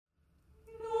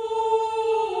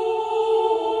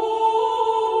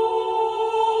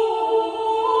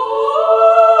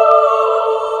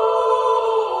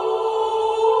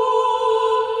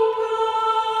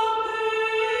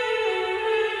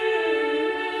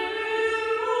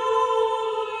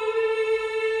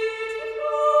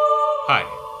Hi,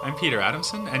 I'm Peter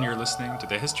Adamson, and you're listening to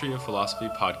the History of Philosophy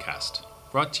podcast,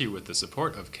 brought to you with the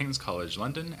support of King's College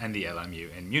London and the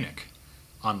LMU in Munich.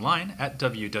 Online at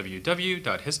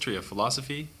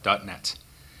www.historyofphilosophy.net.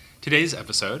 Today's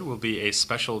episode will be a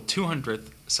special 200th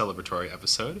celebratory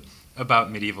episode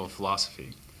about medieval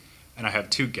philosophy. And I have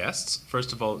two guests.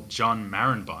 First of all, John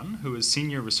Marenbon, who is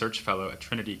Senior Research Fellow at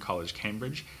Trinity College,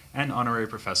 Cambridge, and Honorary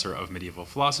Professor of Medieval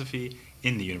Philosophy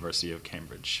in the University of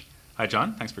Cambridge. Hi,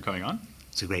 John. Thanks for coming on.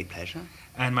 It's a great pleasure.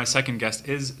 And my second guest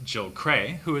is Jill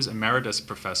Cray, who is Emeritus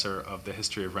Professor of the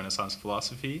History of Renaissance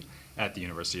Philosophy at the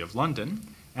University of London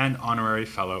and Honorary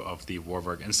Fellow of the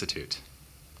Warburg Institute.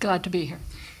 Glad to be here.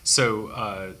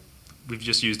 So we've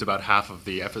just used about half of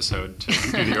the episode to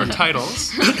give you your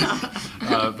titles,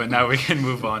 but now we can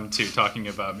move on to talking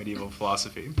about medieval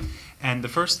philosophy. And the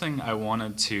first thing I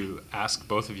wanted to ask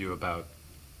both of you about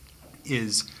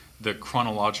is the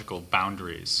chronological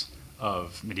boundaries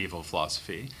of medieval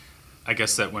philosophy. I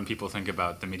guess that when people think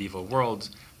about the medieval world,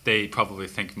 they probably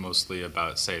think mostly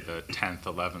about, say, the 10th,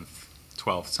 11th,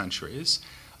 12th centuries.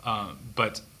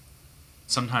 But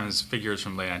sometimes figures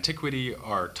from late antiquity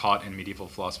are taught in medieval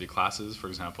philosophy classes, for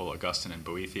example, Augustine and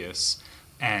Boethius.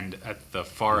 And at the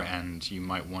far end, you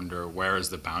might wonder, where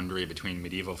is the boundary between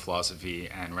medieval philosophy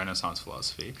and Renaissance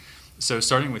philosophy? So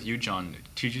starting with you, John,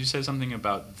 could you say something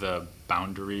about the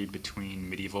boundary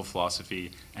between medieval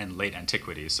philosophy and late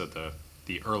antiquity, so the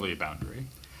early boundary?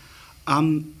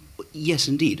 Yes,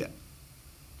 indeed.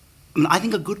 I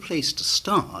think a good place to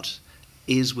start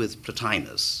is with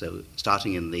Plotinus, so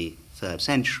starting in the 3rd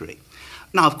century.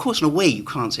 Now, of course, in a way, you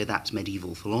can't say that's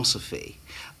medieval philosophy,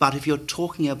 but if you're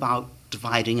talking about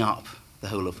dividing up the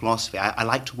whole of philosophy, I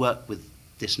like to work with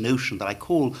this notion that I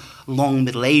call long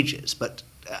Middle Ages, but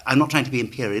I'm not trying to be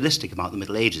imperialistic about the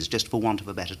Middle Ages, just for want of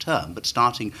a better term, but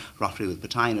starting roughly with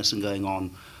Plotinus and going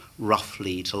on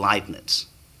roughly to Leibniz.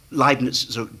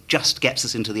 Leibniz sort of just gets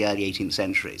us into the early 18th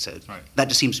century, so right. That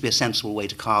just seems to be a sensible way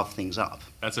to carve things up.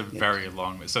 That's a very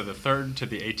long, so the 3rd to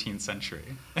the 18th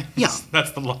century. Yeah.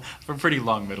 That's a pretty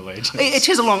long Middle Ages. It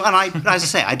is a long, and as I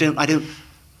say, I don't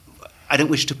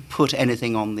wish to put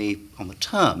anything on the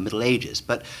term Middle Ages,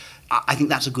 but I think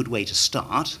that's a good way to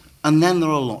start. And then there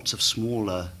are lots of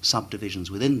smaller subdivisions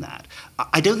within that.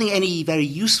 I don't think any very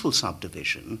useful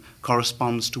subdivision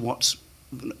corresponds to what's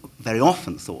very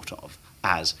often thought of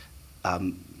as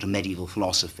the medieval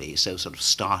philosophy, so sort of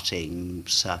starting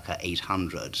circa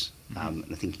 800, and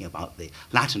thinking about the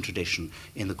Latin tradition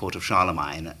in the court of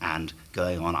Charlemagne and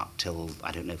going on up till,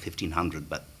 1500,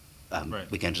 but right.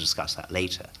 We're going to discuss that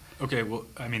later. Okay, well,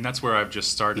 that's where I've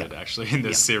just started, actually, in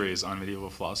this series on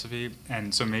medieval philosophy.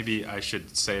 And so maybe I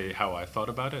should say how I thought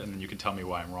about it, and then you can tell me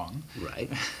why I'm wrong. Right.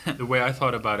 The way I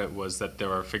thought about it was that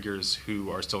there are figures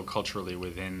who are still culturally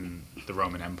within the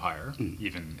Roman Empire,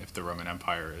 even if the Roman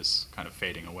Empire is kind of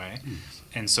fading away.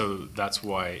 And so that's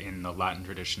why in the Latin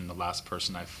tradition, the last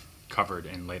person I've covered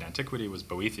in late antiquity was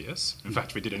Boethius. In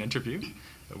fact, we did an interview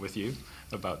with you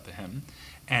about him.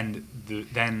 And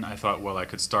then I thought, well, I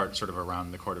could start sort of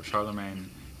around the court of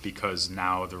Charlemagne, because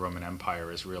now the Roman Empire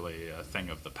is really a thing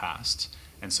of the past.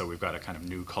 And so we've got a kind of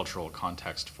new cultural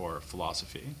context for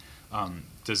philosophy.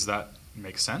 Does that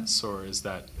make sense, or is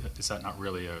that not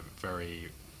really a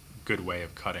very good way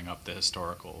of cutting up the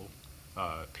historical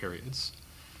periods?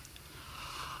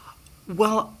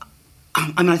 Well,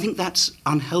 I think that's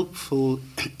unhelpful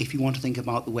if you want to think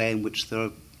about the way in which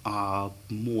there's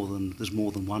more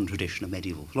than one tradition of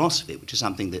medieval philosophy, which is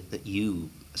something that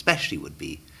you especially would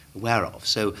be aware of.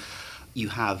 So you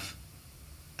have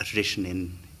a tradition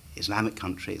in Islamic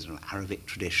countries, an Arabic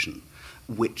tradition,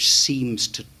 which seems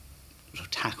to sort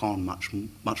of tack on much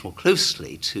more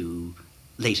closely to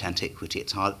late antiquity.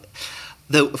 It's hard,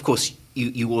 though, of course,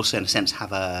 you also, in a sense,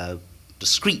 have a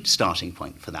discrete starting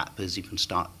point for that, because you can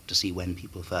start to see when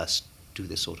people first do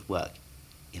this sort of work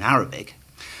in Arabic.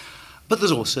 But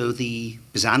there's also the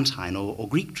Byzantine or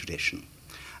Greek tradition.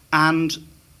 And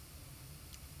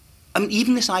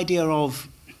even this idea of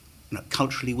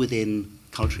culturally within,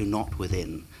 culturally not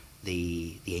within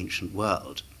the ancient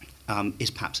world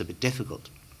is perhaps a bit difficult.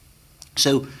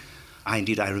 So I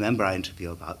remember our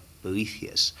interview about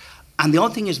Boethius. And the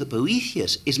odd thing is that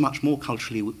Boethius is much more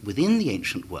culturally within the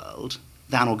ancient world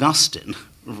than Augustine,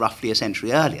 roughly a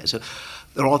century earlier. So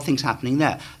there are odd things happening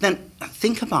there. Then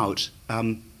think about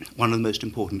one of the most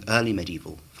important early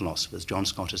medieval philosophers, John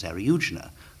Scotus Eriugena,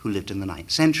 who lived in the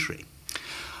 9th century.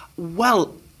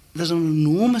 Well, there's an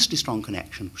enormously strong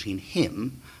connection between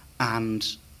him and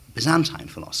Byzantine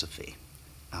philosophy.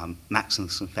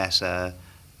 Maximus the Confessor,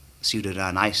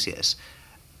 Pseudo-Dionysius,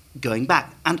 going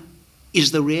back. And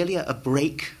is there really a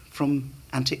break from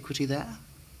antiquity there?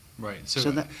 Right.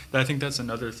 So I think that's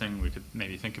another thing we could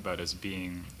maybe think about as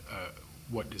being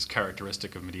what is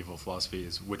characteristic of medieval philosophy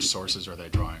is which sources are they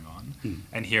drawing on.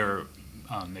 And here,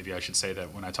 maybe I should say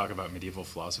that when I talk about medieval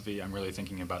philosophy, I'm really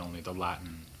thinking about only the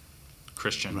Latin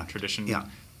Christian tradition,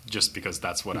 just because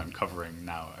that's what I'm covering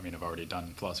now. I mean, I've already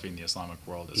done philosophy in the Islamic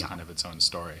world as kind of its own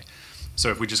story. So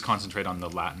if we just concentrate on the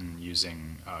Latin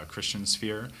using Christian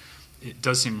sphere, it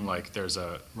does seem like there's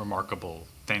a remarkable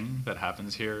thing that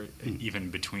happens here, even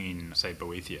between, say,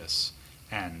 Boethius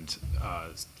and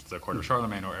the court of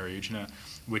Charlemagne or Eriugena,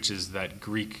 which is that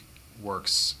Greek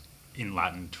works in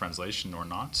Latin translation or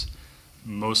not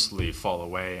mostly fall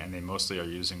away, and they mostly are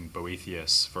using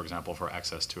Boethius, for example, for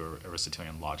access to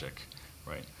Aristotelian logic,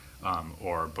 right?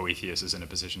 Or Boethius is in a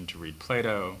position to read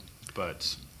Plato,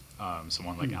 but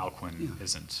someone like Alcuin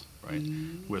isn't, right?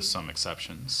 With some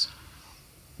exceptions.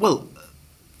 Well,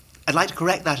 I'd like to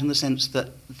correct that in the sense that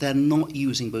they're not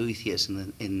using Boethius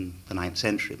in the 9th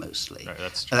century mostly. Right,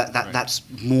 that's true. That's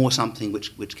more something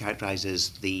which characterizes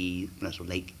the sort of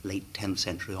late 10th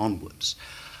century onwards.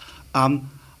 I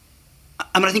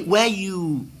mean, I think where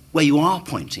you are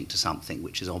pointing to something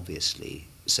which is obviously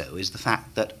so is the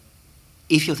fact that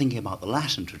if you're thinking about the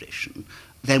Latin tradition,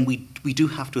 then we do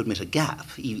have to admit a gap,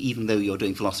 even though you're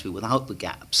doing philosophy without the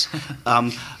gaps,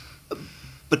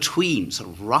 between sort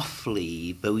of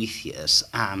roughly Boethius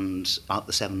and about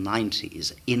the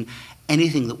 790s in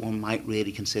anything that one might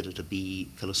really consider to be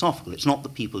philosophical. It's not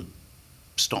that people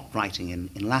stopped writing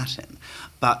in Latin,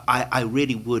 but I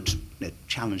really would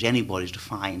challenge anybody to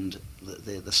find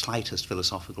the slightest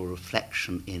philosophical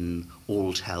reflection in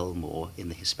Aldhelm or in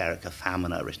the Hesperica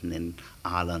Famina written in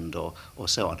Ireland or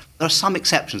so on. There are some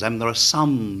exceptions. I mean, there are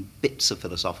some bits of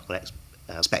philosophical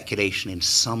speculation in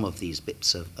some of these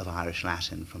bits of Irish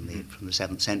Latin from the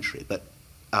 7th century, but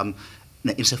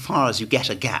insofar as you get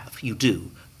a gap, you do,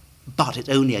 but it's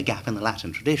only a gap in the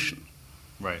Latin tradition.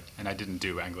 Right, and I didn't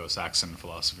do Anglo-Saxon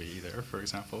philosophy either, for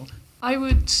example. I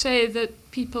would say that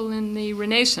people in the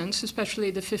Renaissance, especially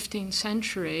the 15th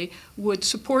century, would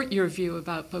support your view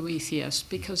about Boethius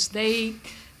because they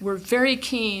were very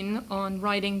keen on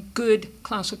writing good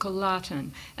classical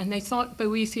Latin, and they thought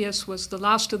Boethius was the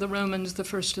last of the Romans, the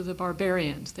first of the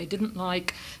barbarians. They didn't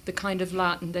like the kind of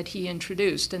Latin that he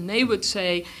introduced, and they would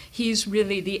say he's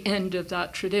really the end of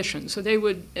that tradition. So they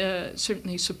would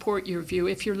certainly support your view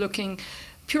if you're looking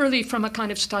purely from a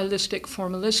kind of stylistic,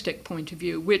 formalistic point of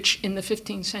view, which in the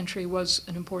 15th century was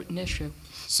an important issue.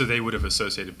 So they would have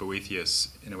associated Boethius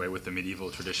in a way with the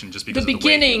medieval tradition just because the of the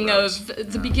way he wrote.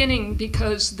 The beginning,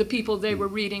 because the people they were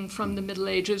reading from the Middle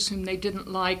Ages whom they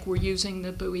didn't like were using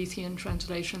the Boethian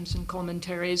translations and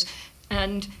commentaries,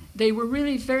 and they were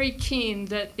really very keen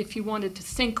that if you wanted to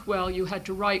think well, you had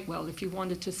to write well. If you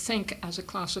wanted to think as a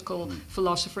classical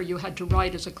philosopher, you had to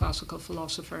write as a classical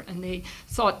philosopher. And they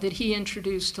thought that he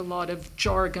introduced a lot of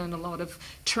jargon, a lot of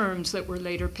terms that were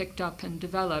later picked up and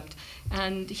developed.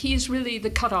 And he's really the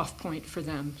cutoff point for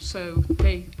them. So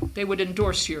they would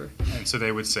endorse your... And so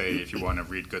they would say, if you want to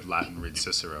read good Latin, read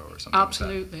Cicero or something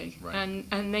Absolutely. Like that. Right.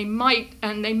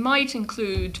 And they might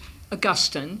include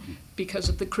Augustine because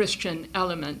of the Christian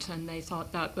element, and they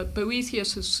thought that. But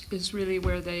Boethius is really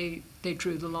where they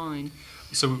drew the line.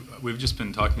 So we've just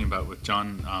been talking about with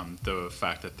John the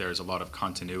fact that there's a lot of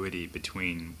continuity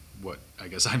between what I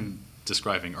guess I'm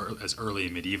describing as early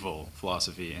medieval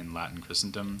philosophy in Latin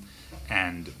Christendom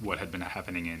and what had been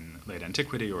happening in late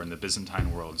antiquity or in the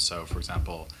Byzantine world. So, for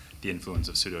example, the influence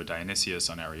of Pseudo-Dionysius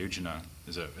on Eriugena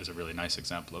is a really nice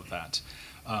example of that.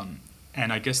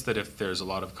 And I guess that if there's a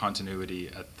lot of continuity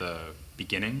at the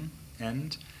beginning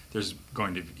end, there's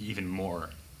going to be even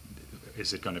more.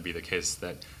 Is it going to be the case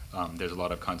that there's a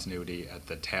lot of continuity at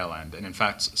the tail end? And in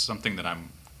fact, something that I'm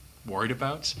worried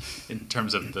about in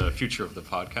terms of the future of the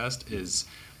podcast is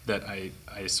that I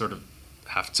sort of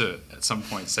have to at some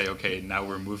point say, okay, now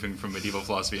we're moving from medieval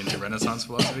philosophy into Renaissance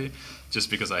philosophy, just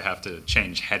because I have to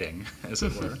change heading, as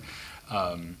it were.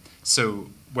 So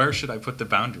where should I put the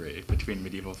boundary between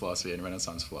medieval philosophy and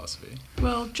Renaissance philosophy?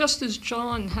 Well, just as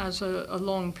John has a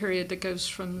long period that goes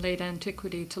from late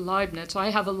antiquity to Leibniz,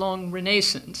 I have a long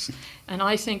Renaissance. And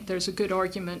I think there's a good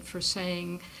argument for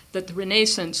saying that the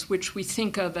Renaissance, which we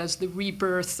think of as the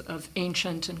rebirth of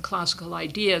ancient and classical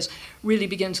ideas, really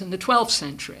begins in the 12th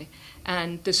century.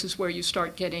 And this is where you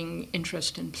start getting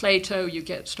interest in Plato,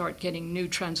 start getting new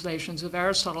translations of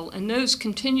Aristotle, and those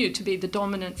continue to be the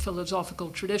dominant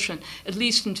philosophical tradition, at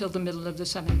least until the middle of the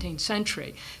 17th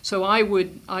century. So I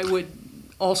would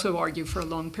also argue for a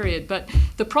long period. But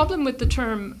the problem with the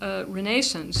term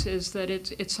Renaissance is that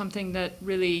it's something that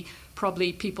really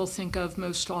probably people think of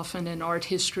most often in art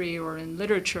history or in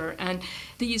literature, and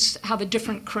these have a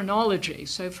different chronology.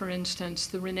 So, for instance,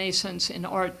 the Renaissance in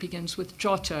art begins with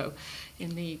Giotto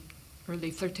in the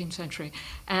early 13th century,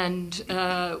 and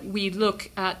we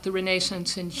look at the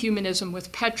Renaissance in humanism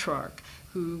with Petrarch,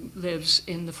 who lives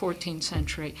in the 14th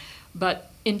century.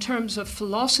 But in terms of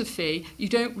philosophy, you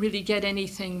don't really get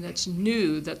anything that's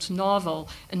new, that's novel,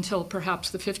 until perhaps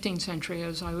the 15th century,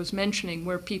 as I was mentioning,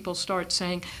 where people start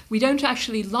saying, we don't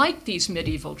actually like these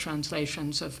medieval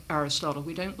translations of Aristotle.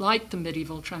 We don't like the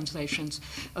medieval translations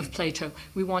of Plato.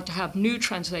 We want to have new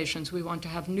translations. We want to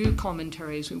have new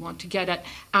commentaries. We want to get at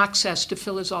access to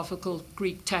philosophical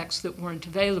Greek texts that weren't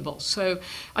available. So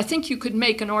I think you could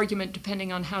make an argument,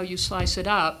 depending on how you slice it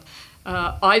up,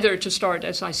 either to start,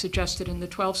 as I suggested, in the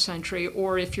 12th century,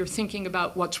 or if you're thinking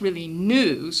about what's really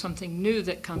new, something new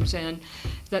that comes in,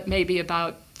 that maybe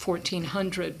about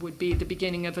 1400 would be the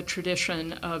beginning of a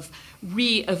tradition of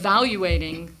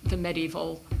re-evaluating the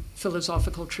medieval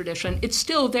philosophical tradition. It's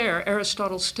still there.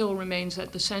 Aristotle still remains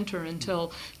at the center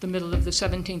until the middle of the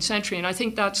 17th century. And I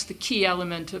think that's the key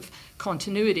element of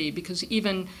continuity, because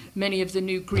even many of the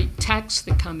new Greek texts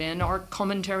that come in are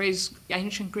commentaries,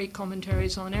 ancient Greek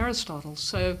commentaries on Aristotle.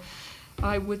 So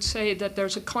I would say that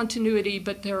there's a continuity,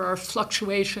 but there are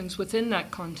fluctuations within that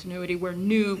continuity where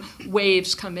new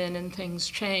waves come in and things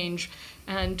change.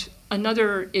 And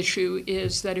another issue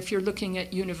is that if you're looking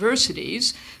at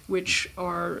universities, which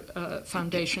are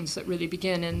foundations that really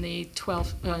begin in the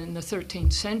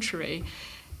 13th century,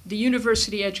 the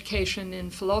university education in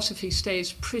philosophy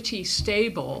stays pretty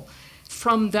stable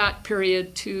from that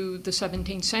period to the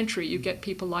 17th century. You get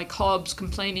people like Hobbes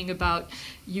complaining about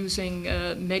using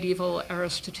medieval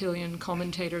Aristotelian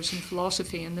commentators in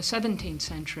philosophy in the 17th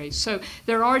century. So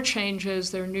there are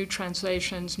changes, there are new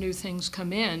translations, new things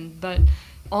come in, but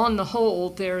on the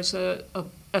whole, there's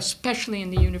especially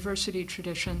in the university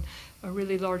tradition, a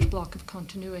really large block of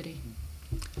continuity.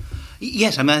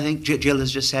 Yes, I mean, I think Jill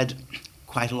has just said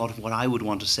quite a lot of what I would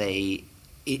want to say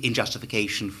in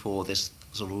justification for this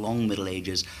sort of long Middle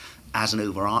Ages as an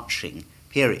overarching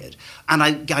period. And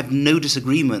I have no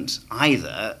disagreement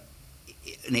either,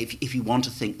 and if you want to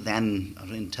think then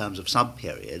in terms of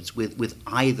sub-periods, with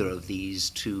either of these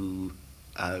two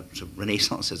sort of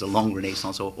renaissances, a long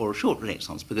Renaissance or a short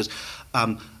Renaissance, because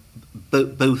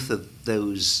both of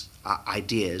those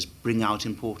ideas bring out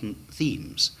important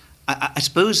themes. I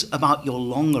suppose about your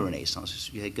longer Renaissance,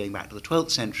 going back to the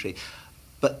 12th century,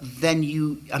 but then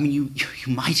you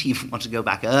might even want to go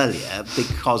back earlier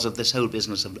because of this whole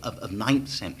business of 9th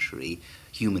century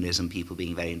humanism, people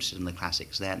being very interested in the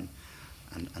classics then,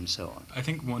 and so on. I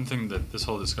think one thing that this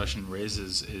whole discussion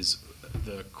raises is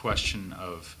the question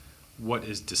of what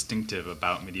is distinctive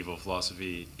about medieval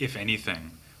philosophy, if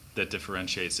anything, that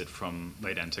differentiates it from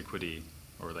late antiquity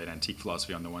or late antique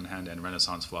philosophy on the one hand and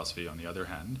Renaissance philosophy on the other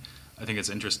hand. I think it's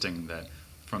interesting that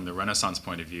from the Renaissance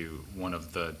point of view, one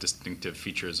of the distinctive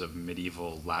features of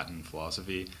medieval Latin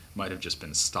philosophy might have just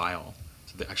been style.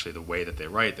 So actually the way that they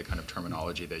write, the kind of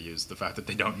terminology they use, the fact that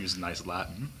they don't use nice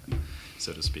Latin,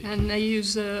 so to speak. And they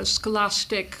use a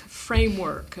scholastic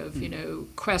framework of,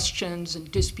 questions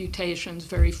and disputations,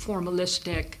 very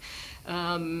formalistic.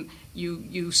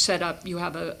 You set up, you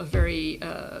have a very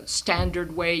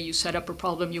standard way, you set up a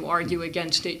problem, you argue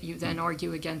against it, you then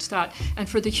argue against that. And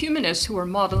for the humanists who are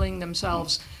modeling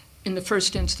themselves in the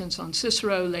first instance on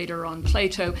Cicero, later on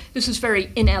Plato, this is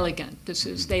very inelegant.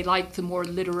 They like the more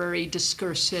literary,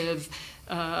 discursive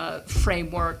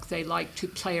framework. They like to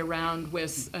play around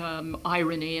with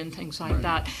irony and things like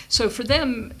that. So for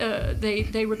them,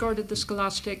 they regarded the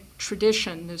scholastic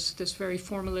tradition, this very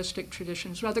formalistic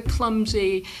tradition, as rather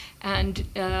clumsy and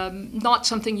not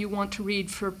something you want to read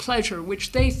for pleasure,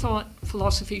 which they thought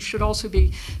philosophy should also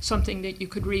be something that you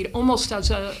could read almost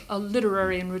as a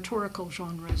literary and rhetorical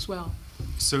genre as well.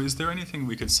 So is there anything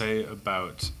we could say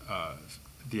about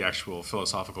the actual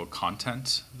philosophical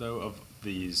content, though, of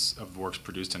works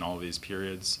produced in all of these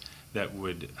periods that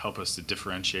would help us to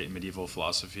differentiate medieval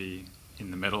philosophy in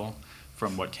the middle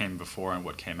from what came before and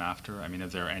what came after? I mean, are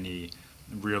there any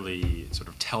really sort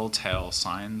of telltale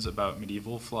signs about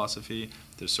medieval philosophy?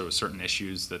 There's sort of certain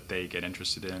issues that they get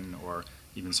interested in, or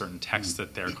even certain texts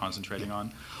that they're concentrating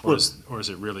on? Or is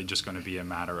it really just going to be a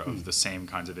matter of the same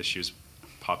kinds of issues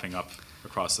popping up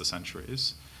across the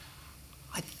centuries?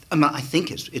 I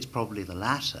think it's probably the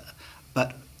latter,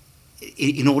 but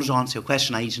in order to answer your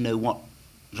question, I need to know what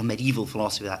the medieval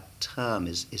philosophy that term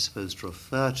is supposed to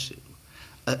refer to,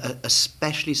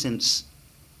 especially since,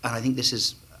 and I think this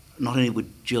is not only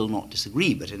would Jill not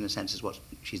disagree, but in a sense is what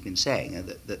she's been saying,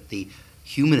 that the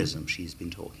humanism she's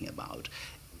been talking about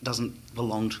doesn't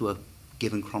belong to a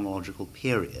given chronological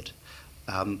period.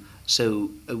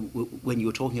 When you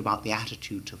were talking about the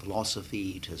attitude to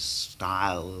philosophy, to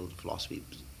style, philosophy,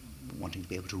 wanting to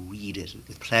be able to read it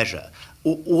with pleasure,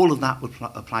 all of that would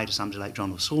apply to somebody like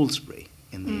John of Salisbury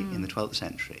in the 12th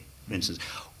century, for instance.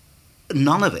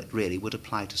 None of it really would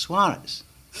apply to Suarez.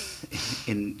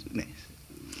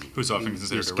 Who's often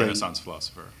considered a Renaissance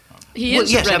philosopher. He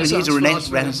is a Renaissance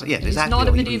philosopher. Yes, He's exactly. not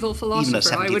a medieval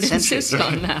philosopher. I would insist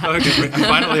on that. Okay, and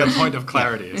finally, a point of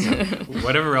clarity. So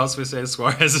whatever else we say,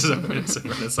 Suarez is a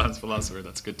Renaissance philosopher.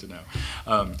 That's good to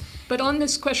know. But on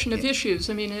this question of issues,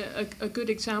 I mean, a good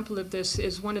example of this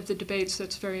is one of the debates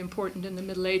that's very important in the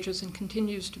Middle Ages and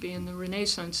continues to be in the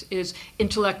Renaissance is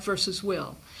intellect versus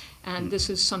will. And this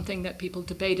is something that people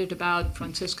debated about,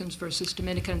 Franciscans versus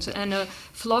Dominicans. And a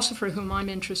philosopher whom I'm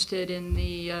interested in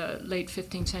the late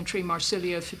 15th century,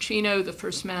 Marsilio Ficino, the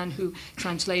first man who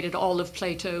translated all of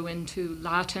Plato into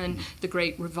Latin, the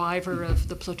great reviver of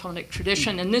the Platonic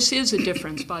tradition. And this is a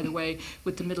difference, by the way,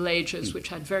 with the Middle Ages, which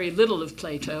had very little of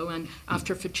Plato, and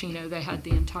after Ficino they had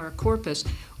the entire corpus.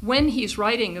 When he's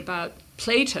writing about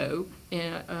Plato,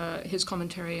 his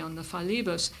commentary on the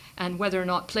Philebus, and whether or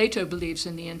not Plato believes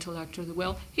in the intellect or the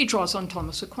will, he draws on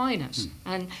Thomas Aquinas.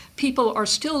 And people are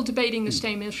still debating the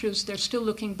same issues. They're still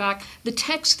looking back. The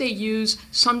texts they use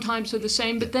sometimes are the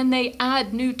same, but then they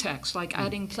add new texts, like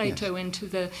adding Plato into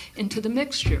the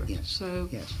mixture. Yes.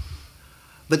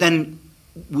 But then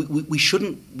we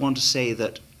shouldn't want to say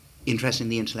that interest in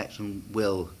the intellect and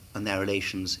will and their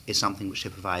relations is something which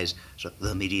typifies sort of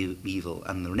the medieval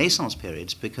and the Renaissance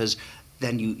periods, because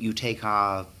then you take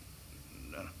our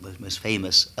most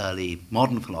famous early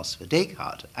modern philosopher,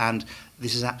 Descartes, and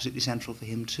this is absolutely central for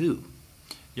him too.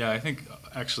 Yeah, I think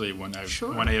actually when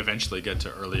I eventually get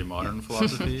to early modern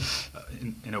philosophy,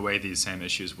 in a way these same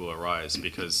issues will arise,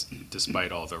 because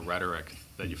despite all the rhetoric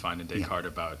that you find in Descartes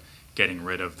about getting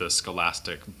rid of the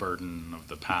scholastic burden of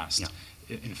the past,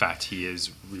 in fact, he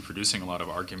is reproducing a lot of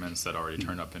arguments that already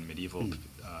turn up in medieval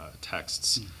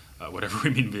texts, whatever we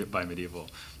mean by medieval,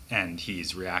 and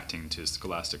he's reacting to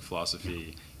scholastic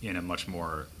philosophy in a much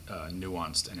more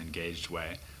nuanced and engaged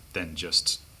way than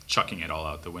just chucking it all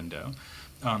out the window.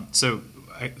 So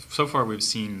far we've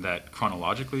seen that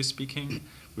chronologically speaking,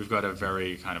 we've got a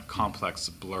very kind of complex,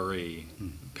 blurry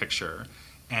picture,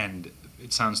 and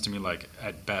it sounds to me like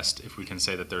at best, if we can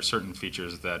say that there are certain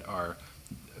features that are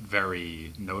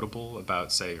very notable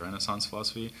about, say, Renaissance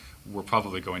philosophy, we're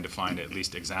probably going to find at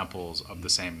least examples of the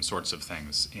same sorts of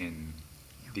things in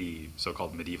the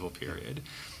so-called medieval period.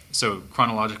 So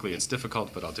chronologically it's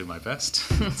difficult, but I'll do my best.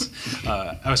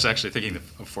 I was actually thinking of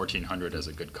 1400 as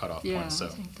a good cutoff point. So I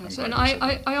think that's and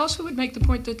I also would make the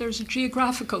point that there's a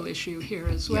geographical issue here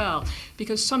as well,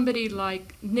 because somebody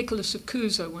like Nicholas of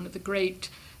Cusa, one of the great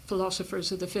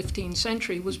philosophers of the 15th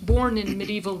century, was born in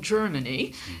medieval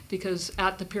Germany, because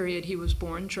at the period he was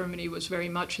born, Germany was very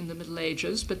much in the Middle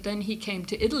Ages, but then he came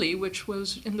to Italy, which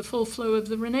was in the full flow of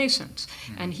the Renaissance.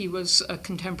 And he was a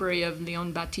contemporary of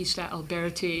Leon Battista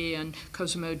Alberti and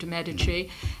Cosimo de' Medici.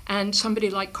 And somebody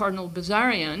like Cardinal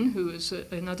Bazarian, who is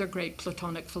another great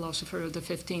Platonic philosopher of the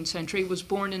 15th century, was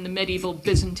born in the medieval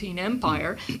Byzantine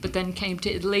Empire, but then came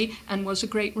to Italy and was a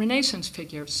great Renaissance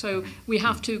figure. So we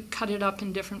have to cut it up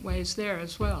in different ways there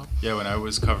as well. Yeah, when I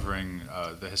was covering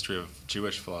the history of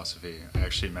Jewish philosophy, I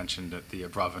actually mentioned the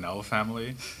Abravanel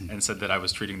family and said that I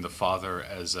was treating the father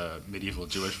as a medieval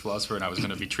Jewish philosopher, and I was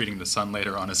going to be treating the son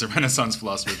later on as a Renaissance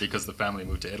philosopher because the family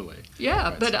moved to Italy. Yeah,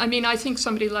 right, but I mean, I think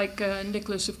somebody like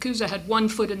Nicholas of Cusa had one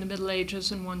foot in the Middle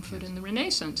Ages and one foot in the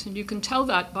Renaissance, and you can tell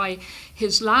that by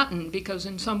his Latin, because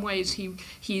in some ways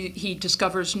he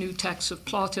discovers new texts of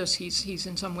Plautus. He's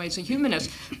in some ways a humanist,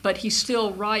 but he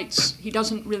still writes. He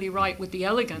doesn't really write with the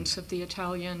elegance of the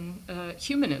Italian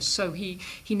humanists, so he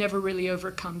never really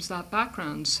overcomes that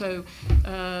background. So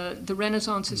the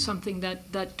Renaissance is something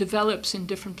that develops in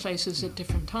different places at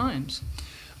different times.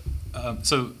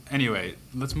 So anyway,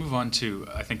 let's move on to,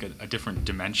 I think, a different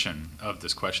dimension of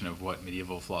this question of what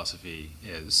medieval philosophy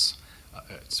is,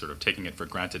 sort of taking it for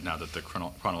granted now that the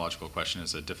chronological question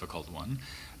is a difficult one.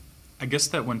 I guess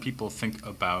that when people think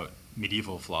about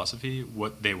medieval philosophy,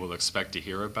 what they will expect to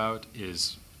hear about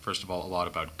is, first of all, a lot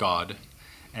about God,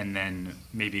 and then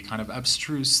maybe kind of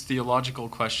abstruse theological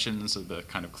questions. So the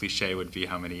kind of cliche would be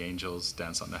how many angels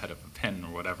dance on the head of a pin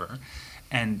or whatever.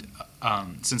 And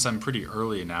since I'm pretty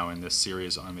early now in this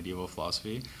series on medieval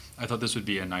philosophy, I thought this would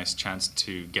be a nice chance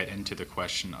to get into the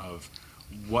question of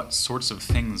what sorts of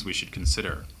things we should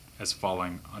consider as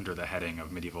falling under the heading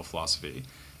of medieval philosophy.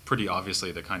 pretty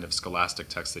obviously the kind of scholastic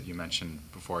text that you mentioned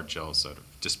before, Jill, sort of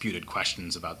disputed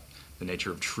questions about the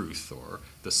nature of truth or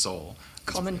the soul.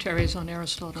 Commentaries on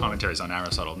Aristotle. Commentaries on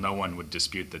Aristotle. No one would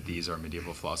dispute that these are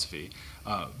medieval philosophy.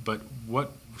 But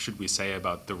what should we say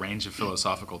about the range of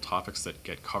philosophical topics that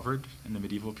get covered in the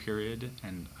medieval period,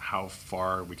 and how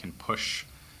far we can push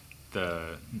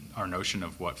our notion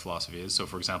of what philosophy is? So,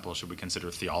 for example, should we consider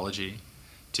theology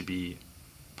to be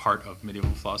part of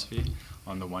medieval philosophy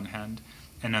on the one hand?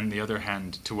 And on the other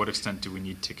hand, to what extent do we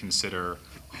need to consider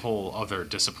whole other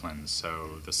disciplines?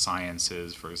 So the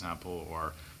sciences, for example,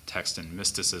 or text and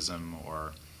mysticism,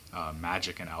 or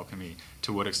magic and alchemy.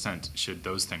 To what extent should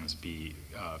those things be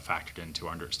factored into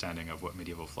our understanding of what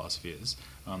medieval philosophy is?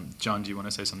 John, do you want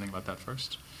to say something about that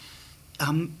first?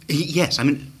 Yes. I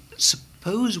mean,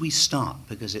 suppose we start,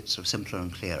 because it's sort of simpler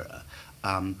and clearer,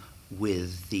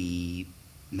 with the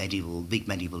big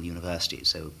medieval universities,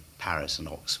 so Paris and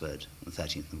Oxford in the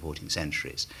 13th and 14th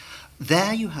centuries.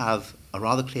 There you have a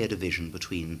rather clear division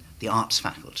between the arts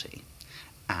faculty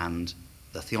and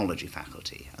the theology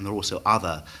faculty. And there are also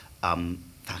other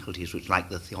faculties which, like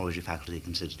the theology faculty, are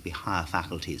considered to be higher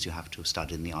faculties. You have to have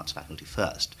studied in the arts faculty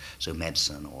first, so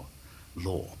medicine or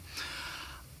law.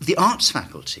 The arts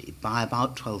faculty, by about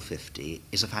 1250,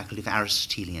 is a faculty of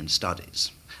Aristotelian studies.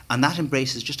 And that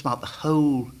embraces just about the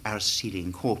whole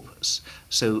Aristotelian corpus.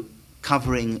 So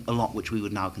covering a lot which we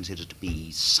would now consider to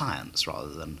be science rather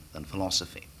than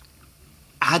philosophy.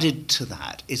 Added to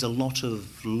that is a lot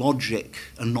of logic,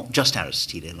 and not just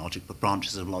Aristotelian logic, but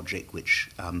branches of logic which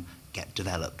get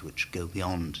developed, which go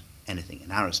beyond anything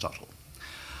in Aristotle.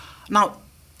 Now,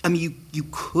 I mean, you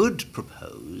could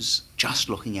propose just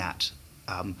looking at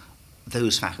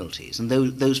those faculties, and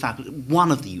those faculties,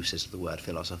 one of the uses of the word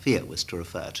philosophia was to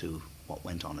refer to what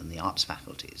went on in the arts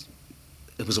faculties.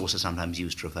 It was also sometimes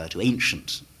used to refer to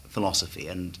ancient philosophy,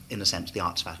 and in a sense the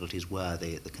arts faculties were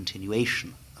the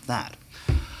continuation of that.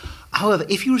 However,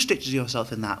 if you restricted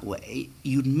yourself in that way,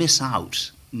 you'd miss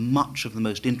out much of the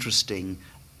most interesting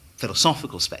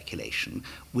philosophical speculation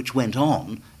which went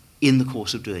on in the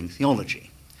course of doing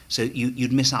theology. So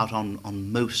you'd miss out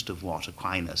on most of what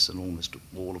Aquinas and almost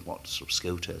all of what sort of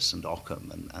Scotus and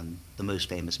Occam and the most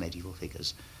famous medieval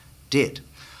figures did.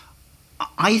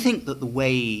 I think that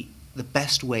the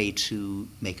best way to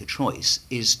make a choice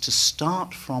is to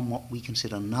start from what we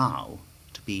consider now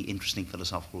to be interesting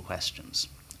philosophical questions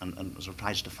and sort of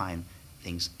try to define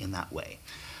things in that way.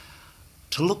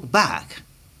 To look back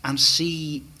and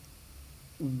see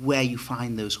where you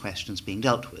find those questions being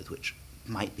dealt with, which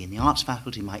might be in the arts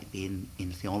faculty, might be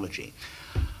in theology.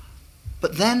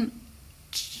 But then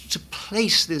to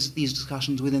place these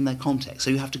discussions within their context. So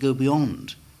you have to go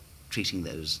beyond treating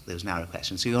those narrow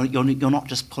questions. So you're not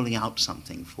just pulling out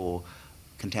something for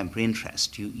contemporary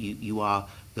interest. You are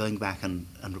going back and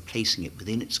replacing it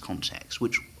within its context,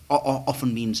 which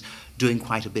often means doing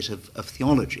quite a bit of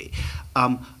theology.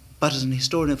 But as an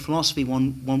historian of philosophy,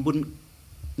 one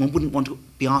wouldn't want to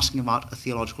be asking about a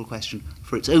theological question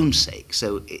for its own sake.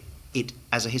 So it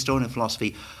as a historian of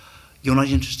philosophy, you're not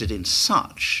interested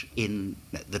in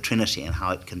the Trinity and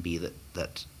how it can be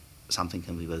that something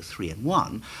can be both three and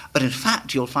one, but in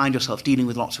fact you'll find yourself dealing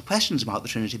with lots of questions about the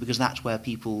Trinity because that's where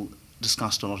people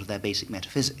discussed a lot of their basic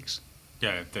metaphysics.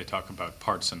 Yeah, they talk about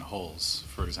parts and wholes,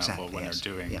 for example, Exactly, when yes.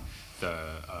 they're doing the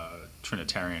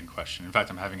Trinitarian question. In fact,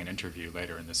 I'm having an interview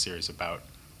later in this series about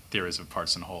theories of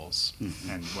parts and wholes,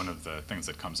 and one of the things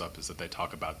that comes up is that they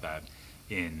talk about that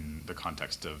in the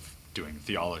context of doing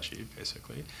theology,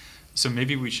 basically. So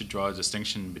maybe we should draw a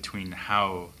distinction between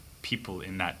how people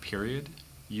in that period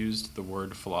used the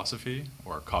word philosophy,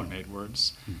 or cognate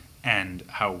words, and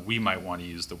how we might want to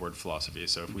use the word philosophy.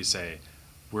 So if we say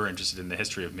we're interested in the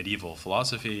history of medieval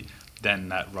philosophy, then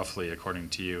that roughly, according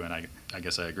to you, and I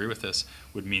guess I agree with this,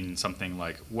 would mean something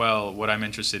like, well, what I'm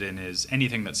interested in is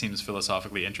anything that seems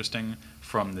philosophically interesting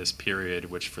from this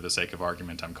period, which for the sake of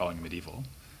argument I'm calling medieval.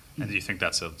 And do you think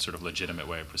that's a sort of legitimate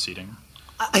way of proceeding?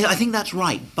 I think that's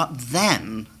right, but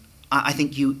then I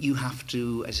think you have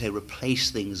to, as I say, replace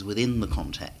things within the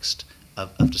context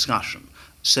of discussion.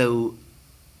 So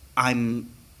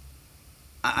I'm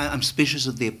suspicious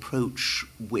of the approach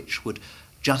which would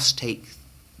just take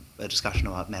a discussion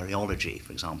about Mariology,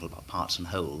 for example, about parts and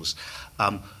wholes,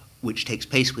 which takes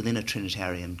place within a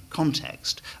Trinitarian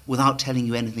context, without telling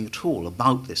you anything at all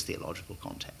about this theological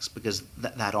context, because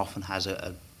that often has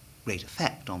a great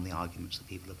effect on the arguments that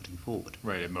people are putting forward.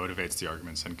 Right, it motivates the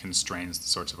arguments and constrains the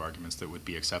sorts of arguments that would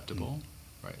be acceptable.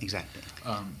 Right. Exactly.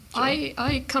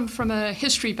 I come from a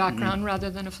history background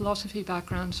rather than a philosophy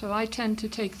background, so I tend to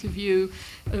take the view,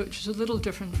 which is a little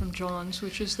different from John's,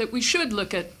 which is that we should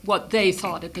look at what they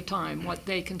thought at the time, what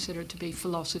they considered to be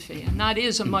philosophy, and that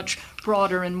is a much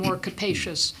broader and more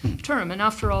capacious term. And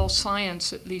after all,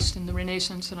 science, at least in the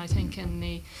Renaissance and I think in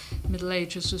the Middle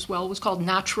Ages as well, was called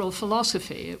natural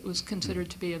philosophy. It was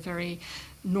considered to be a very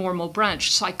normal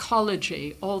branch.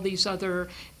 Psychology, all these other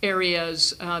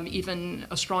areas, even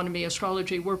astronomy,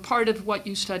 astrology, were part of what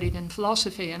you studied in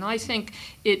philosophy. And I think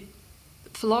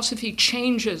philosophy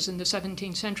changes in the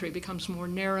 17th century, becomes more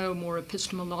narrow, more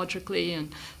epistemologically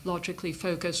and logically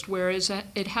focused, whereas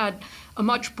it had a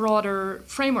much broader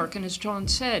framework. And as John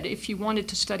said, if you wanted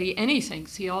to study anything,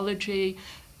 theology,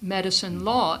 medicine,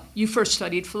 law, you first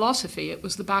studied philosophy. It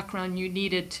was the background you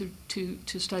needed to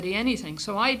study anything.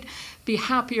 So I'd be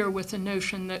happier with the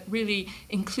notion that really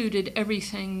included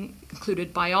everything,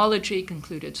 included biology,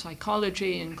 included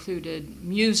psychology, included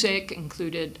music,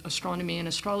 included astronomy and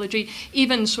astrology,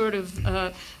 even sort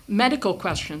of medical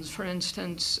questions. For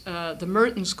instance, the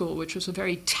Merton School, which was a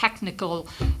very technical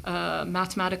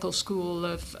mathematical school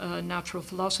of natural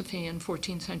philosophy in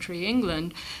 14th century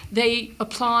England, they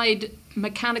applied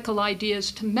mechanical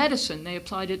ideas to medicine. They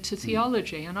applied it to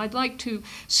theology. And I'd like to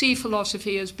see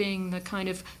philosophy as being the kind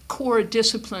of core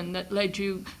discipline that led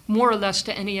you more or less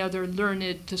to any other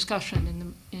learned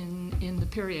discussion in the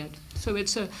period. So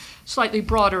it's a slightly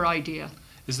broader idea.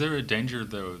 Is there a danger,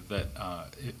 though, that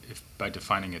if by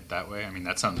defining it that way, I mean,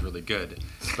 that sounds really good,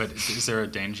 but is there a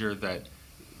danger that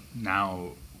now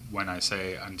when I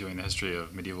say I'm doing the history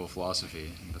of medieval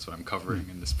philosophy, and that's what I'm covering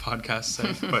in this podcast,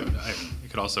 but it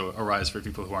could also arise for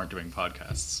people who aren't doing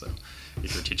podcasts. So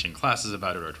if you're teaching classes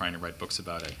about it or trying to write books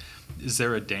about it, is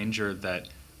there a danger that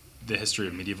the history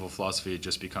of medieval philosophy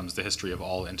just becomes the history of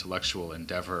all intellectual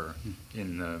endeavor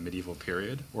in the medieval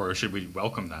period? Or should we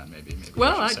welcome that, maybe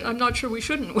well, I'm not sure we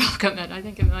shouldn't welcome it. I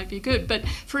think it might be good. But,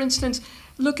 for instance,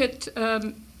 look at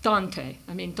Dante.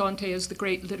 I mean, Dante is the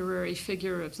great literary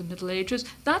figure of the Middle Ages.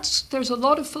 There's a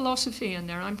lot of philosophy in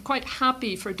there. I'm quite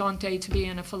happy for Dante to be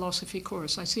in a philosophy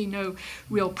course. I see no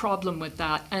real problem with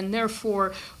that. And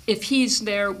therefore, if he's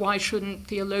there, why shouldn't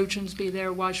theologians be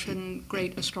there? Why shouldn't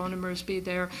great astronomers be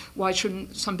there? Why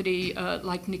shouldn't somebody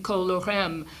like Nicole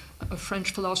Lorem, a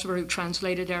French philosopher who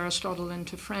translated Aristotle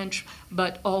into French,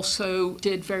 but also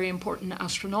did very important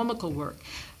astronomical work?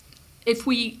 If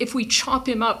we chop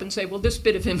him up and say, well, this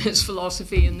bit of him is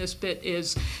philosophy and this bit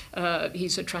is,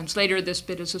 he's a translator, this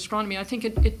bit is astronomy, I think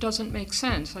it doesn't make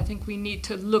sense. I think we need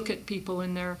to look at people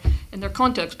in their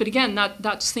context. But again,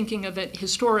 that's thinking of it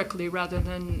historically rather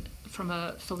than from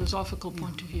a philosophical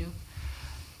point of view.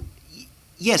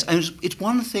 Yes, and it's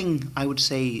one thing I would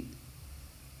say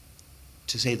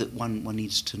to say that one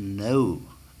needs to know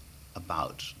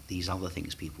about these other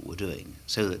things people were doing,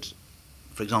 so that,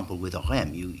 for example, with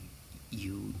Lorem,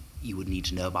 you would need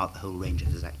to know about the whole range of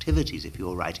his activities if you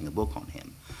were writing a book on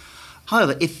him.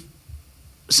 However, if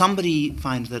somebody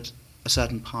finds that a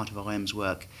certain part of Lorem's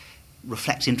work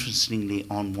reflects interestingly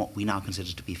on what we now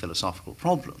consider to be philosophical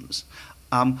problems,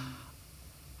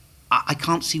 I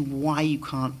can't see why you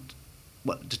can't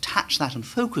detach that and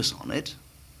focus on it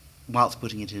whilst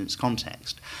putting it in its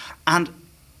context. And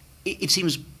it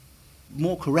seems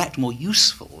more correct, more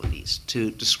useful at least,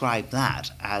 to describe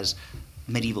that as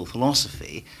medieval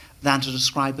philosophy than to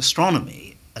describe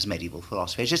astronomy as medieval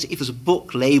philosophy. It's just, if there's a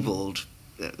book labelled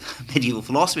medieval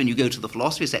philosophy and you go to the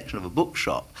philosophy section of a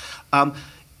bookshop,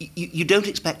 you don't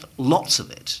expect lots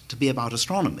of it to be about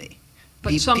astronomy.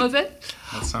 But some of it?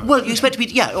 Well, you expect to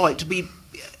be,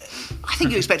 I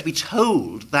think you expect to be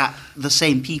told that the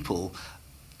same people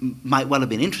might well have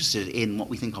been interested in what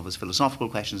we think of as philosophical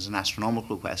questions and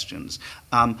astronomical questions.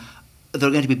 There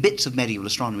are going to be bits of medieval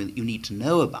astronomy that you need to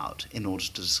know about in order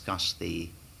to discuss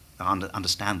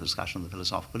understand the discussion of the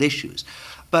philosophical issues.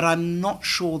 But I'm not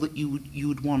sure that you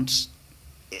would want,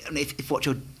 if what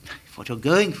you're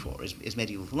going for is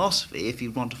medieval philosophy, if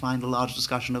you want to find a large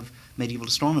discussion of medieval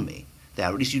astronomy there,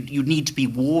 at least you'd need to be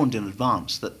warned in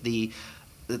advance that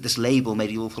this label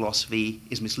medieval philosophy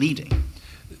is misleading.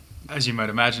 As you might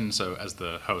imagine, so as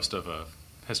the host of a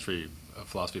history of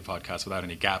philosophy podcast without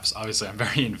any gaps, obviously I'm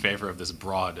very in favor of this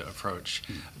broad approach.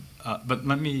 But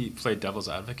let me play devil's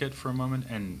advocate for a moment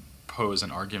and pose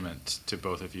an argument to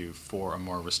both of you for a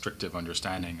more restrictive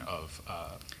understanding of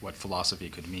what philosophy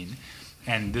could mean.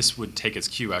 And this would take its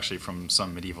cue actually from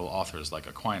some medieval authors like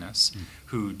Aquinas,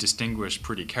 who distinguish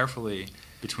pretty carefully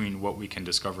between what we can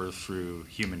discover through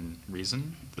human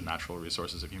reason, the natural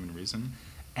resources of human reason,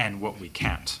 and what we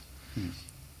can't.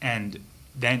 And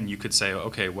then you could say,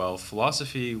 okay, well,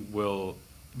 philosophy will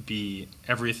be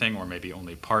everything or maybe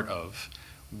only part of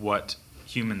what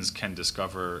humans can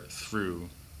discover through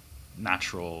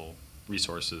natural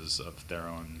resources of their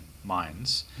own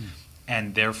minds.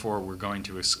 And therefore we're going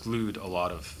to exclude a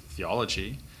lot of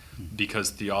theology because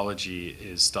theology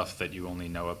is stuff that you only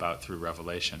know about through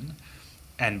revelation.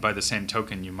 And by the same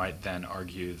token, you might then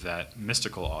argue that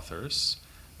mystical authors,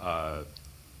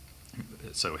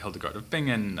 so Hildegard of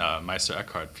Bingen, Meister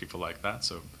Eckhart, people like that,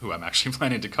 so who I'm actually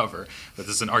planning to cover, but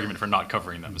this is an argument for not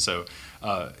covering them. So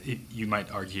you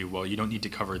might argue, well, you don't need to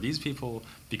cover these people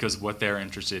because what they're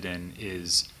interested in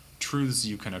is truths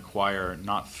you can acquire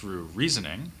not through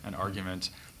reasoning, an argument,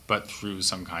 but through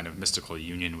some kind of mystical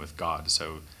union with God.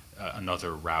 So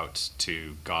another route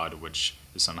to God which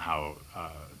is somehow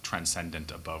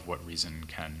transcendent above what reason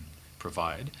can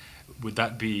provide. Would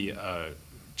that be a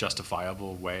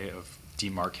justifiable way of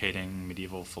demarcating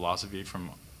medieval philosophy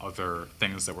from other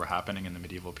things that were happening in the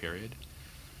medieval period?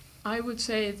 I would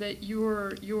say that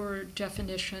your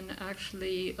definition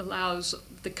actually allows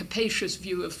the capacious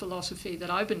view of philosophy that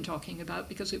I've been talking about,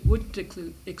 because it wouldn't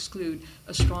exclude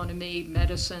astronomy,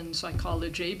 medicine,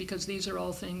 psychology, because these are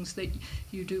all things that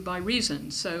you do by reason.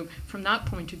 So from that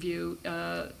point of view,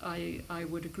 I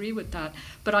would agree with that.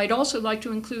 But I'd also like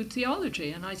to include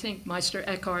theology, and I think Meister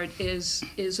Eckhart is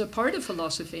a part of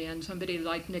philosophy, and somebody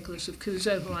like Nicholas of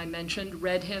Cusa, who I mentioned,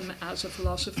 read him as a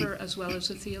philosopher as well as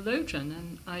a theologian,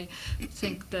 and I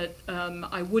think that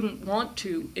I wouldn't want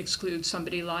to exclude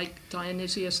somebody like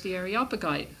Dionysius the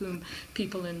Areopagite, whom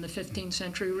people in the 15th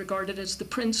century regarded as the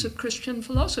prince of Christian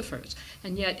philosophers.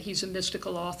 And yet he's a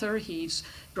mystical author. He's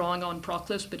drawing on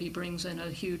Proclus, but he brings in a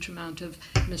huge amount of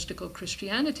mystical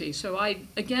Christianity. So I,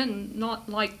 again, not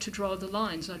like to draw the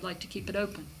lines. I'd like to keep it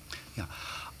open. Yeah.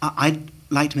 I'd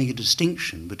like to make a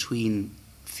distinction between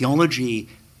theology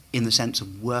in the sense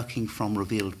of working from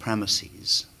revealed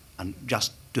premises and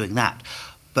just doing that,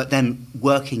 but then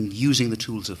working using the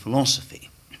tools of philosophy.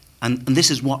 And this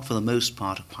is what, for the most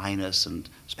part, Aquinas and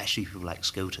especially people like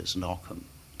Scotus and Occam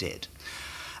did.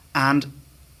 And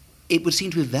it would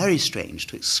seem to be very strange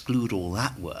to exclude all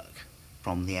that work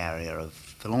from the area of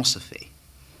philosophy.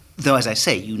 Though, as I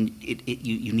say, you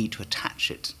need to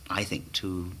attach it, I think,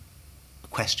 to a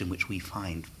question which we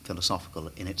find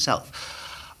philosophical in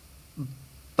itself.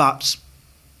 But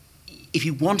if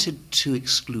you wanted to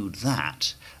exclude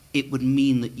that, it would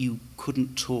mean that you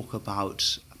couldn't talk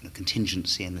about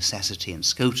contingency and necessity and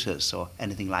Scotus or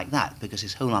anything like that, because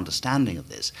his whole understanding of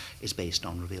this is based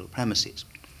on revealed premises.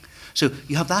 So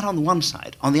you have that on the one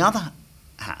side. On the other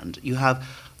hand, you have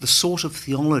the sort of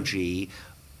theology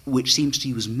which seems to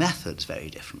use methods very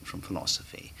different from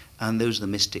philosophy, and those are the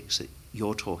mystics that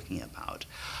you're talking about.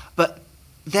 But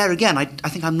there again, I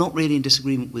think I'm not really in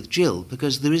disagreement with Jill,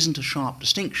 because there isn't a sharp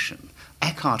distinction.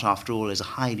 Eckhart, after all, is a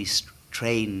highly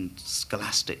trained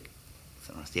scholastic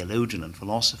theologian and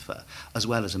philosopher, as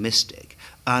well as a mystic.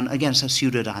 And again, so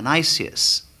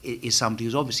Pseudo-Dionysius is somebody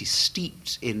who's obviously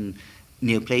steeped in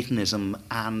Neoplatonism,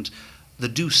 and there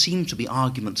do seem to be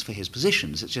arguments for his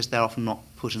positions. It's just they're often not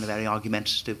put in a very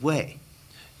argumentative way.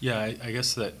 Yeah, I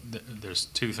guess that there's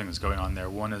two things going on there.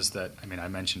 One is that, I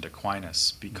mentioned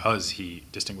Aquinas because he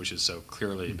distinguishes so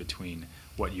clearly between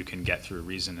what you can get through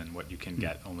reason and what you can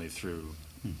get only through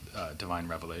divine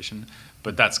revelation.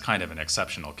 But that's kind of an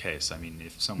exceptional case.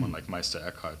 If someone like Meister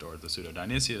Eckhart or the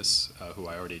Pseudo-Dionysius, who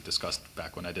I already discussed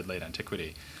back when I did Late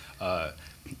Antiquity,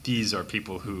 these are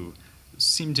people who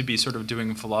seem to be sort of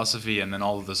doing philosophy, and then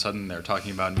all of a sudden they're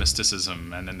talking about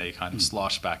mysticism, and then they kind of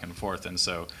slosh back and forth. And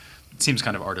so it seems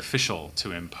kind of artificial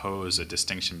to impose a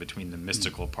distinction between the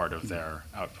mystical part of their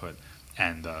output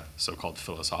and the so-called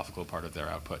philosophical part of their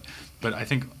output. But I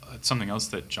think something else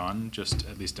that John just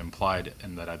at least implied,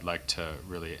 and that I'd like to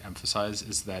really emphasize,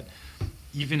 is that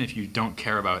even if you don't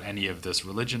care about any of this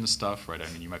religion stuff, right?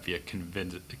 You might be a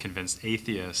convinced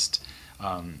atheist,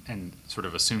 and sort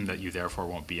of assume that you therefore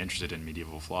won't be interested in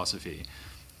medieval philosophy,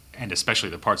 and especially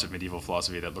the parts of medieval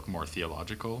philosophy that look more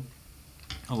theological.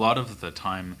 A lot of the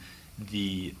time,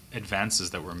 the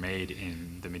advances that were made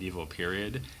in the medieval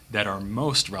period that are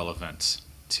most relevant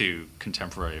to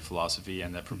contemporary philosophy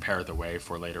and that prepare the way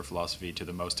for later philosophy to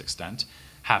the most extent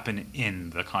happen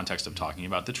in the context of talking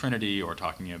about the Trinity or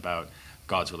talking about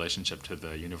God's relationship to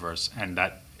the universe. And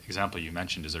that example you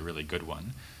mentioned is a really good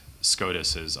one.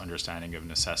 Scotus's understanding of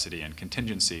necessity and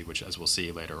contingency, which, as we'll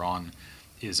see later on,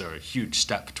 is a huge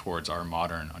step towards our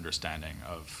modern understanding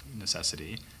of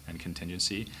necessity and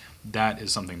contingency. That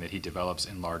is something that he develops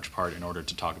in large part in order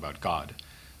to talk about God.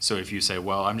 So if you say,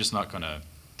 well, I'm just not going to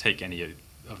take any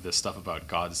of this stuff about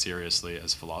God seriously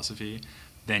as philosophy,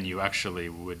 then you actually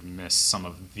would miss some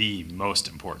of the most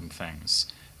important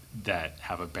things that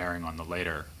have a bearing on the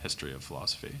later history of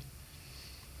philosophy.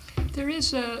 There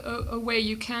is a way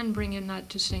you can bring in that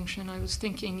distinction. I was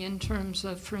thinking in terms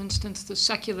of, for instance, the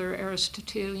secular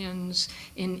Aristotelians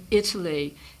in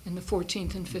Italy in the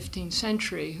 14th and 15th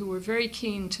century, who were very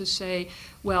keen to say,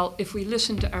 well, if we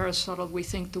listen to Aristotle, we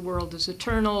think the world is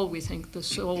eternal, we think the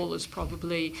soul is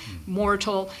probably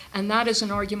mortal, and that is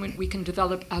an argument we can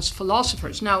develop as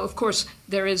philosophers. Now, of course,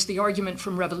 there is the argument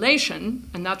from Revelation,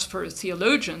 and that's for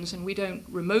theologians, and we don't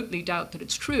remotely doubt that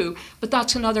it's true, but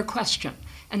that's another question.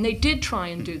 And they did try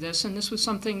and do this, and this was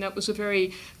something that was a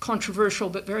very controversial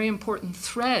but very important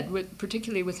thread,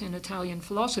 particularly within Italian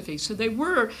philosophy. So they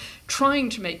were trying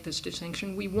to make this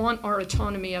distinction. We want our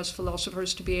autonomy as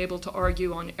philosophers to be able to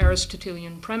argue on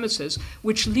Aristotelian premises,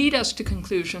 which lead us to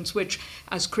conclusions which,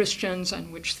 as Christians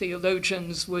and which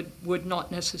theologians would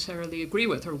not necessarily agree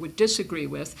with or would disagree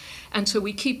with. And so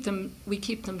we keep them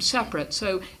separate.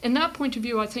 So in that point of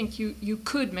view, I think you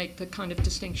could make the kind of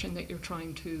distinction that you're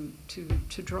trying to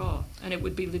draw, and it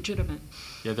would be legitimate.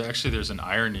 Yeah, there's an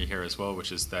irony here as well,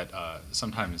 which is that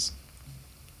sometimes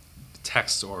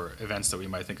texts or events that we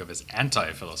might think of as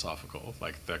anti-philosophical,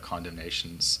 like the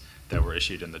condemnations that were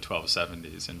issued in the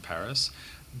 1270s in Paris,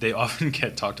 they often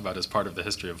get talked about as part of the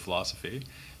history of philosophy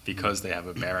because they have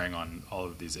a bearing on all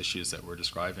of these issues that we're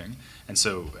describing. And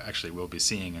so actually we'll be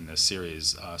seeing in this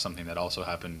series something that also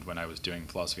happened when I was doing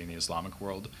philosophy in the Islamic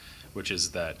world, which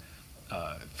is that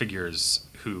figures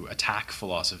who attack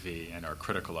philosophy and are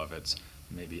critical of it,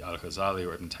 maybe Al-Ghazali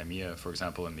or Ibn Taymiyyah, for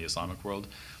example, in the Islamic world,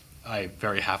 I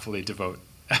very happily devote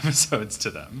episodes to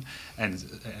them.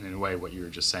 And in a way, what you were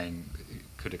just saying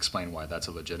could explain why that's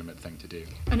a legitimate thing to do.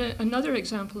 And another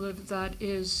example of that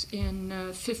is in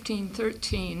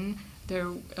 1513, there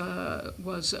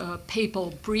was a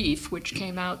papal brief which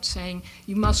came out saying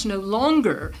you must no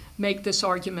longer make this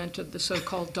argument of the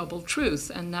so-called double truth,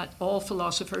 and that all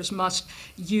philosophers must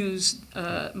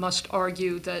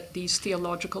argue that these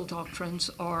theological doctrines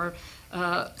are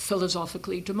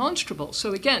philosophically demonstrable.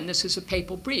 So again, this is a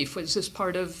papal brief. Is this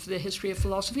part of the history of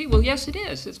philosophy? Well, yes, it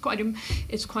is. It's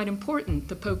quite important.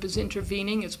 The Pope is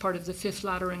intervening. It's part of the Fifth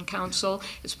Lateran Council.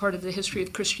 It's part of the history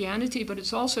of Christianity, but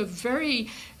it's also very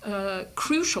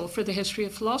crucial for the history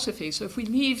of philosophy. So if we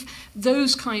leave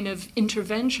those kind of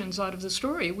interventions out of the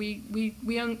story, we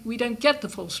don't get the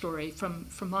full story from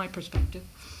my perspective.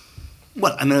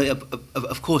 Well, I mean,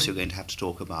 of course you're going to have to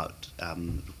talk about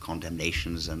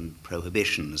condemnations and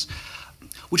prohibitions,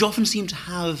 which often seem to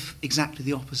have exactly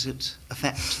the opposite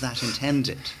effect to that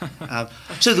intended.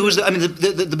 So there was,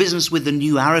 the business with the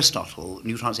new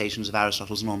translations of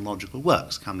Aristotle's non-logical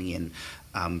works coming in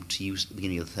to use at the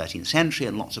beginning of the 13th century,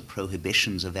 and lots of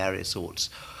prohibitions of various sorts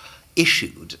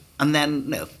issued. And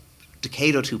then, a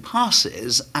decade or two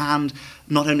passes, and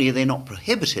not only are they not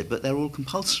prohibited, but they're all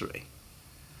compulsory.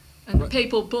 And the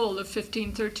papal bull of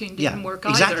 1513 didn't work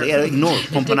exactly, either. Ignore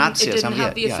Pomponazzi. It didn't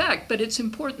have the effect, but it's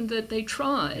important that they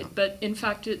tried. Yeah. But in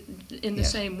fact, in the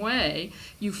same way,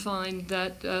 you find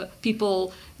that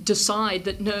people decide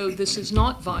that, no, this is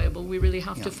not viable. We really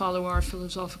have to follow our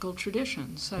philosophical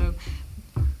tradition. So.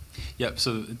 Yep,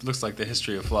 so it looks like the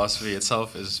history of philosophy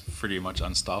itself is pretty much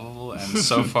unstoppable, and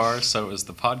so far, so is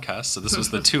the podcast. So this was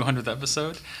the 200th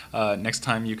episode. Next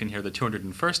time you can hear the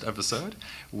 201st episode,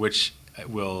 which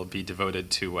will be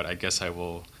devoted to what I guess I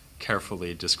will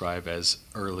carefully describe as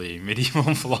early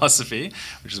medieval philosophy,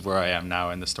 which is where I am now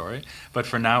in the story. But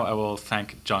for now, I will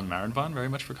thank John Marenbahn very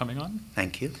much for coming on.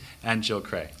 Thank you. And Jill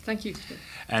Cray. Thank you.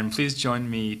 And please join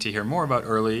me to hear more about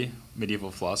early medieval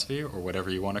philosophy, or whatever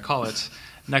you want to call it,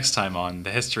 next time on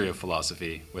The History of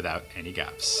Philosophy Without Any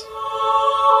Gaps.